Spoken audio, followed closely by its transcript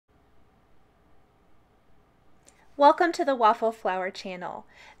Welcome to the Waffle Flower channel.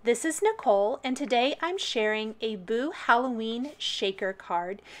 This is Nicole, and today I'm sharing a Boo Halloween shaker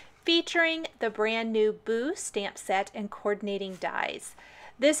card featuring the brand new Boo stamp set and coordinating dies.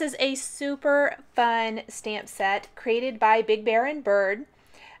 This is a super fun stamp set created by Big Bear and Bird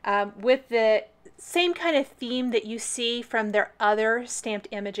with the same kind of theme that you see from their other stamped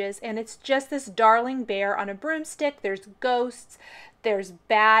images, and it's just this darling bear on a broomstick. There's ghosts, there's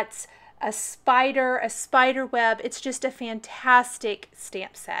bats, a spider web. It's just a fantastic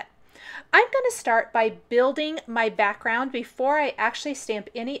stamp set. I'm going to start by building my background before I actually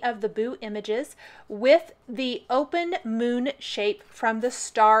stamp any of the Boo images with the open moon shape from the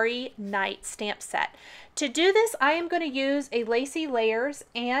Starry Night stamp set. To do this, I am going to use a Lacy Layers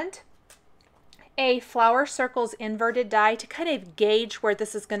and a Flower Circles inverted die to kind of gauge where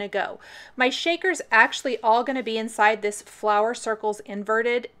this is going to go. My shaker's actually all going to be inside this Flower Circles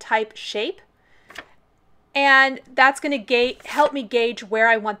inverted type shape, and that's going to help me gauge where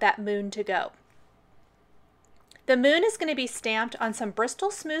I want that moon to go. The moon is going to be stamped on some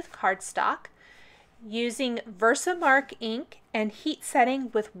Bristol Smooth cardstock using Versamark ink and heat setting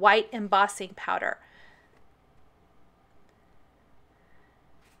with white embossing powder.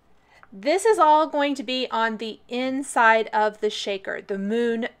 This is all going to be on the inside of the shaker, the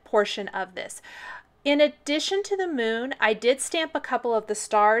moon portion of this. In addition to the moon, I did stamp a couple of the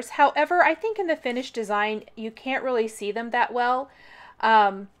stars. However, I think in the finished design, you can't really see them that well.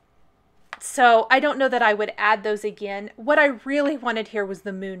 So I don't know that I would add those again. What I really wanted here was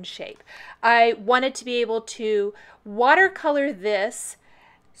the moon shape. I wanted to be able to watercolor this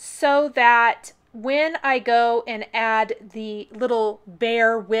so that when I go and add the little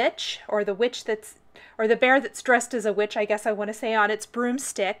bear witch, or the bear that's dressed as a witch, I guess I want to say, on its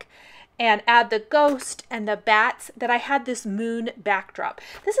broomstick, and add the ghost and the bats, that I had this moon backdrop.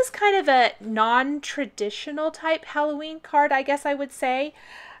 This is kind of a non-traditional type Halloween card, I guess I would say.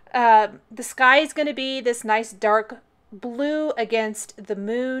 The sky is going to be this nice dark blue against the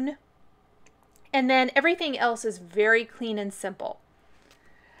moon, and then everything else is very clean and simple.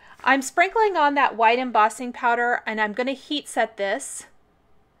 I'm sprinkling on that white embossing powder, and I'm going to heat set this.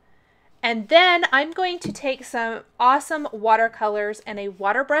 And then I'm going to take some awesome watercolors and a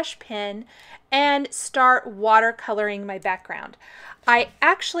water brush pen and start watercoloring my background. I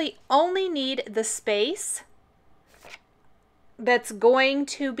actually only need the space that's going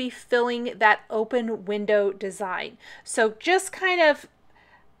to be filling that open window design. So just kind of,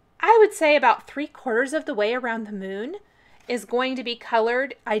 I would say about 3/4 of the way around the moon is going to be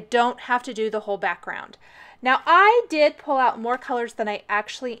colored. I don't have to do the whole background. Now, I did pull out more colors than I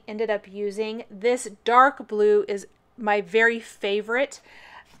actually ended up using. This dark blue is my very favorite.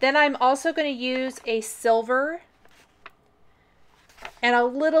 Then I'm also going to use a silver and a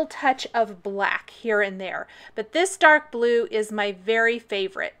little touch of black here and there. But this dark blue is my very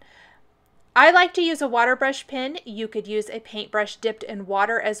favorite. I like to use a water brush pen. You could use a paintbrush dipped in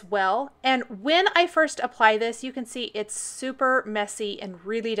water as well. And when I first apply this, you can see it's super messy and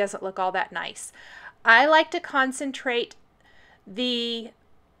really doesn't look all that nice. I like to concentrate the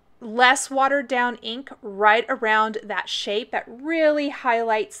less watered down ink right around that shape. That really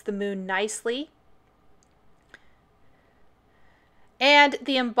highlights the moon nicely. And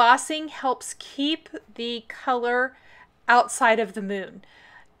the embossing helps keep the color outside of the moon.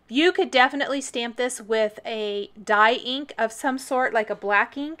 You could definitely stamp this with a dye ink of some sort, like a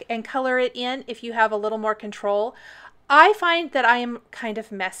black ink, and color it in if you have a little more control. I find that I am kind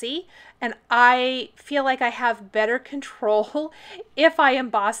of messy, and I feel like I have better control if I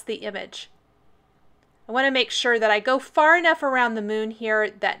emboss the image. I want to make sure that I go far enough around the moon here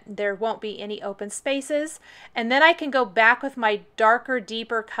that there won't be any open spaces, and then I can go back with my darker,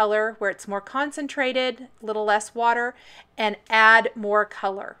 deeper color where it's more concentrated, a little less water, and add more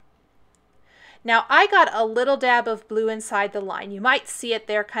color. Now, I got a little dab of blue inside the line. You might see it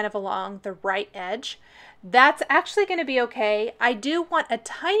there kind of along the right edge. That's actually going to be okay. I do want a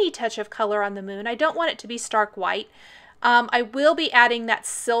tiny touch of color on the moon. I don't want it to be stark white. I will be adding that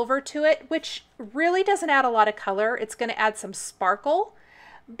silver to it, which really doesn't add a lot of color. It's going to add some sparkle,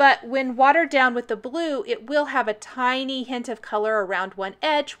 but when watered down with the blue, it will have a tiny hint of color around one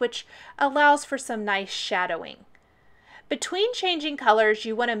edge, which allows for some nice shadowing. Between changing colors,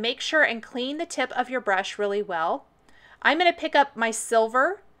 you want to make sure and clean the tip of your brush really well. I'm going to pick up my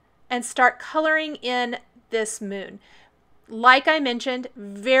silver and start coloring in this moon. Like I mentioned,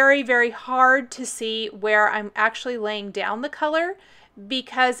 very, very hard to see where I'm actually laying down the color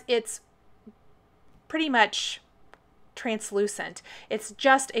because it's pretty much translucent. It's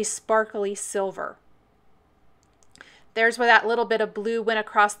just a sparkly silver. There's where that little bit of blue went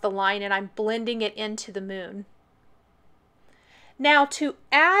across the line, and I'm blending it into the moon. Now to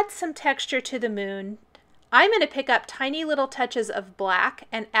add some texture to the moon, I'm going to pick up tiny little touches of black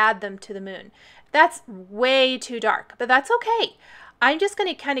and add them to the moon. That's way too dark, but that's okay. I'm just going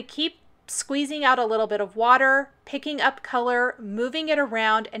to kind of keep squeezing out a little bit of water, picking up color, moving it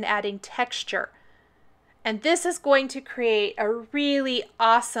around, and adding texture. And this is going to create a really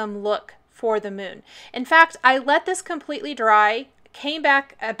awesome look for the moon. In fact, I let this completely dry, came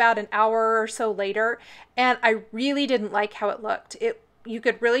back about an hour or so later, and I really didn't like how it looked. You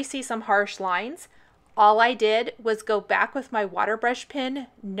could really see some harsh lines. All I did was go back with my water brush pen,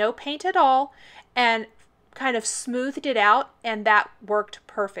 no paint at all, and kind of smoothed it out, and that worked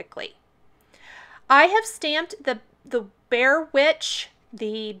perfectly. I have stamped the bear witch,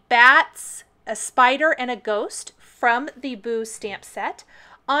 the bats, a spider, and a ghost from the Boo stamp set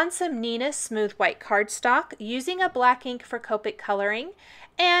on some Nina smooth white cardstock using a black ink for Copic coloring,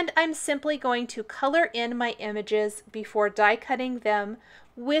 and I'm simply going to color in my images before die cutting them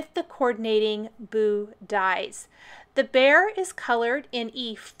with the coordinating Boo dies. The bear is colored in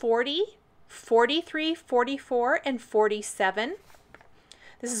E40, 43, 44, and 47.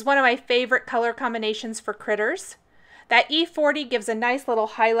 This is one of my favorite color combinations for critters. That E40 gives a nice little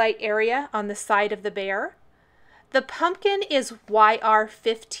highlight area on the side of the bear. The pumpkin is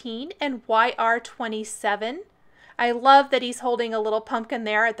YR15 and YR27. I love that he's holding a little pumpkin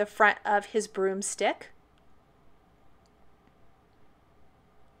there at the front of his broomstick.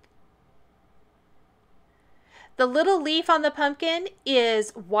 The little leaf on the pumpkin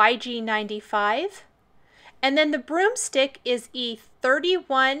is YG95. And then the broomstick is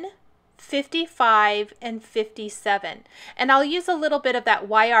E31, 55, and 57. And I'll use a little bit of that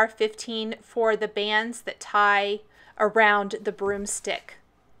YR15 for the bands that tie around the broomstick.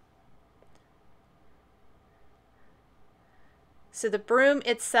 So the broom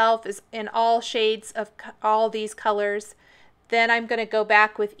itself is in all shades of all these colors. Then I'm going to go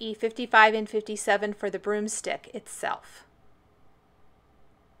back with E55 and 57 for the broomstick itself.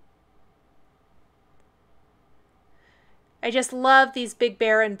 I just love these big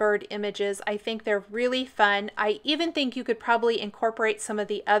bear and bird images. I think they're really fun. I even think you could probably incorporate some of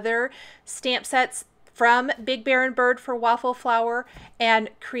the other stamp sets from Big Bear and Bird for Waffle Flower and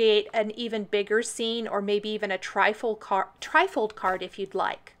create an even bigger scene, or maybe even a trifold card if you'd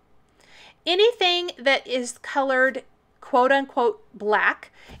like. Anything that is colored quote-unquote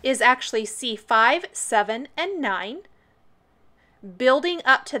black is actually C5, 7, and 9. Building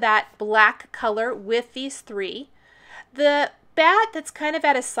up to that black color with these three. The bat that's kind of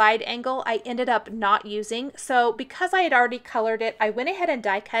at a side angle I ended up not using, so because I had already colored it, I went ahead and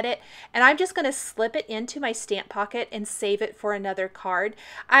die cut it, and I'm just going to slip it into my stamp pocket and save it for another card.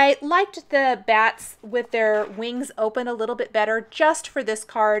 I liked the bats with their wings open a little bit better just for this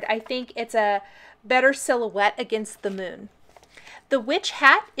card. I think it's a better silhouette against the moon. The witch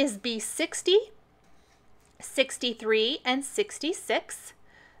hat is B60, 63, and 66.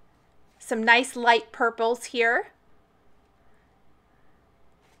 Some nice light purples here.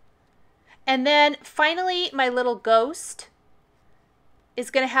 And then finally, my little ghost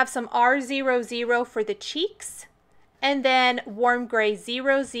is going to have some R00 for the cheeks, and then warm gray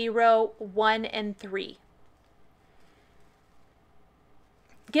 00, 1, and 3.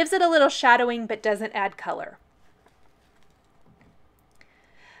 Gives it a little shadowing but doesn't add color.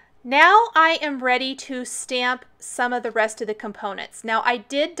 Now I am ready to stamp some of the rest of the components. Now I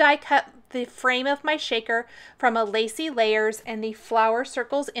did die cut the frame of my shaker from a Lacy Layers and the Flower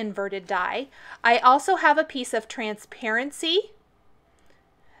Circles inverted die. I also have a piece of transparency.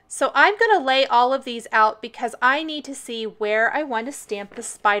 So I'm going to lay all of these out because I need to see where I want to stamp the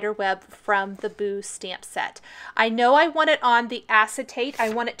spider web from the Boo stamp set. I know I want it on the acetate. I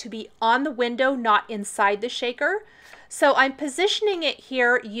want it to be on the window, not inside the shaker. So I'm positioning it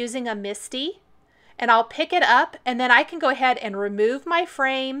here using a Misty, and I'll pick it up, and then I can go ahead and remove my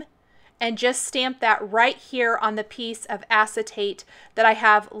frame and just stamp that right here on the piece of acetate that I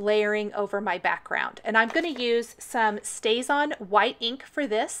have layering over my background. And I'm going to use some StazOn white ink for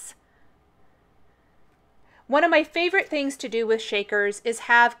this. One of my favorite things to do with shakers is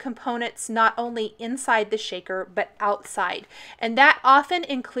have components not only inside the shaker but outside. And that often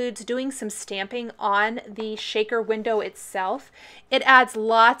includes doing some stamping on the shaker window itself. It adds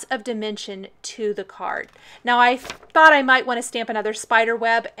lots of dimension to the card. Now I thought I might want to stamp another spider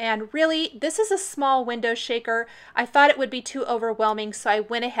web, and really this is a small window shaker. I thought it would be too overwhelming, so I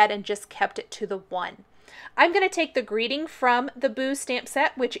went ahead and just kept it to the one. I'm going to take the greeting from the Boo stamp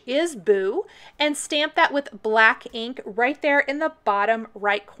set, which is Boo, and stamp that with black ink right there in the bottom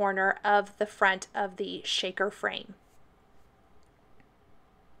right corner of the front of the shaker frame.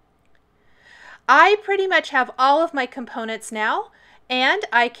 I pretty much have all of my components now, and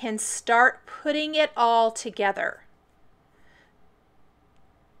I can start putting it all together.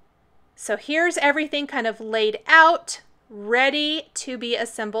 So here's everything kind of laid out, ready to be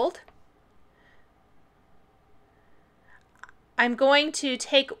assembled. I'm going to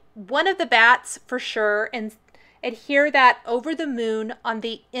take one of the bats for sure and adhere that over the moon on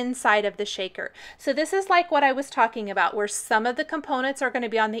the inside of the shaker. So this is like what I was talking about, where some of the components are going to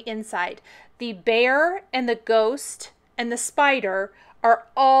be on the inside. The bear and the ghost and the spider are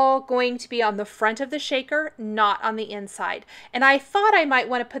all going to be on the front of the shaker, not on the inside. And I thought I might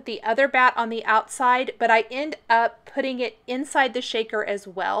want to put the other bat on the outside, but I end up putting it inside the shaker as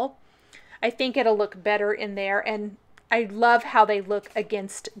well. I think it'll look better in there, and I love how they look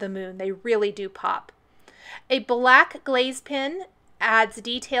against the moon. They really do pop. A black glaze pen adds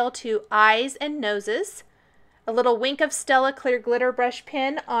detail to eyes and noses. A little wink of Stella clear glitter brush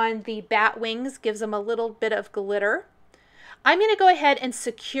pen on the bat wings gives them a little bit of glitter. I'm going to go ahead and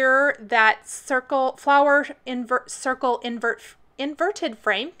secure that inverted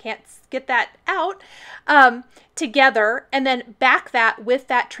frame, can't get that out, together, and then back that with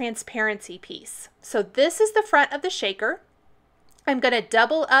that transparency piece. So this is the front of the shaker. I'm going to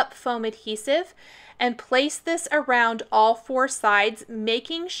double up foam adhesive and place this around all four sides,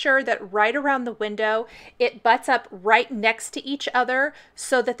 making sure that right around the window it butts up right next to each other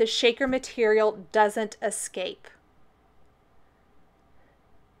so that the shaker material doesn't escape.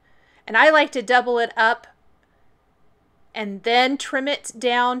 And I like to double it up and then trim it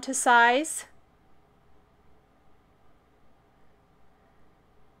down to size.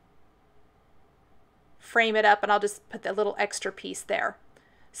 Frame it up, and I'll just put that little extra piece there.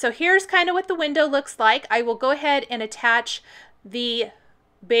 So here's kind of what the window looks like. I will go ahead and attach the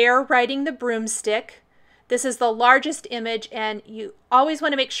bear riding the broomstick. This is the largest image, and you always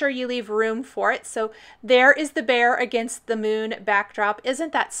want to make sure you leave room for it. So there is the bear against the moon backdrop.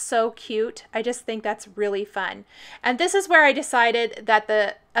 Isn't that so cute? I just think that's really fun. And this is where I decided that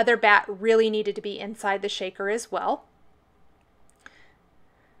the other bat really needed to be inside the shaker as well.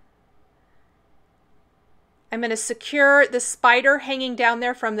 I'm going to secure the spider hanging down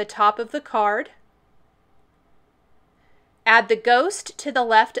there from the top of the card. Add the ghost to the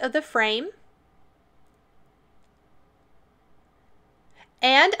left of the frame.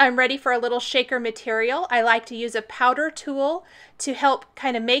 And I'm ready for a little shaker material. I like to use a powder tool to help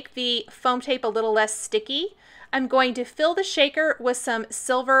kind of make the foam tape a little less sticky. I'm going to fill the shaker with some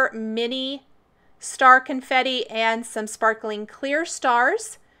silver mini star confetti and some sparkling clear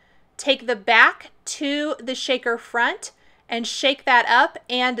stars. Take the back to the shaker front and shake that up,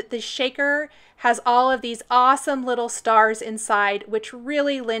 and the shaker has all of these awesome little stars inside, which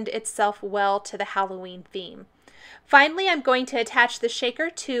really lend itself well to the Halloween theme. Finally, I'm going to attach the shaker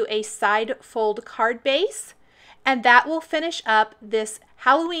to a side fold card base, and that will finish up this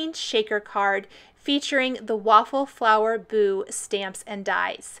Halloween shaker card featuring the Waffle Flower Boo stamps and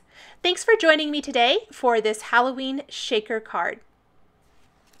dies. Thanks for joining me today for this Halloween shaker card.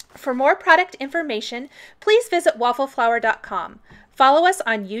 For more product information, please visit waffleflower.com. Follow us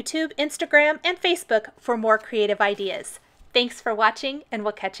on YouTube, Instagram, and Facebook for more creative ideas. Thanks for watching, and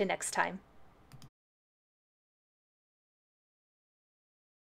we'll catch you next time.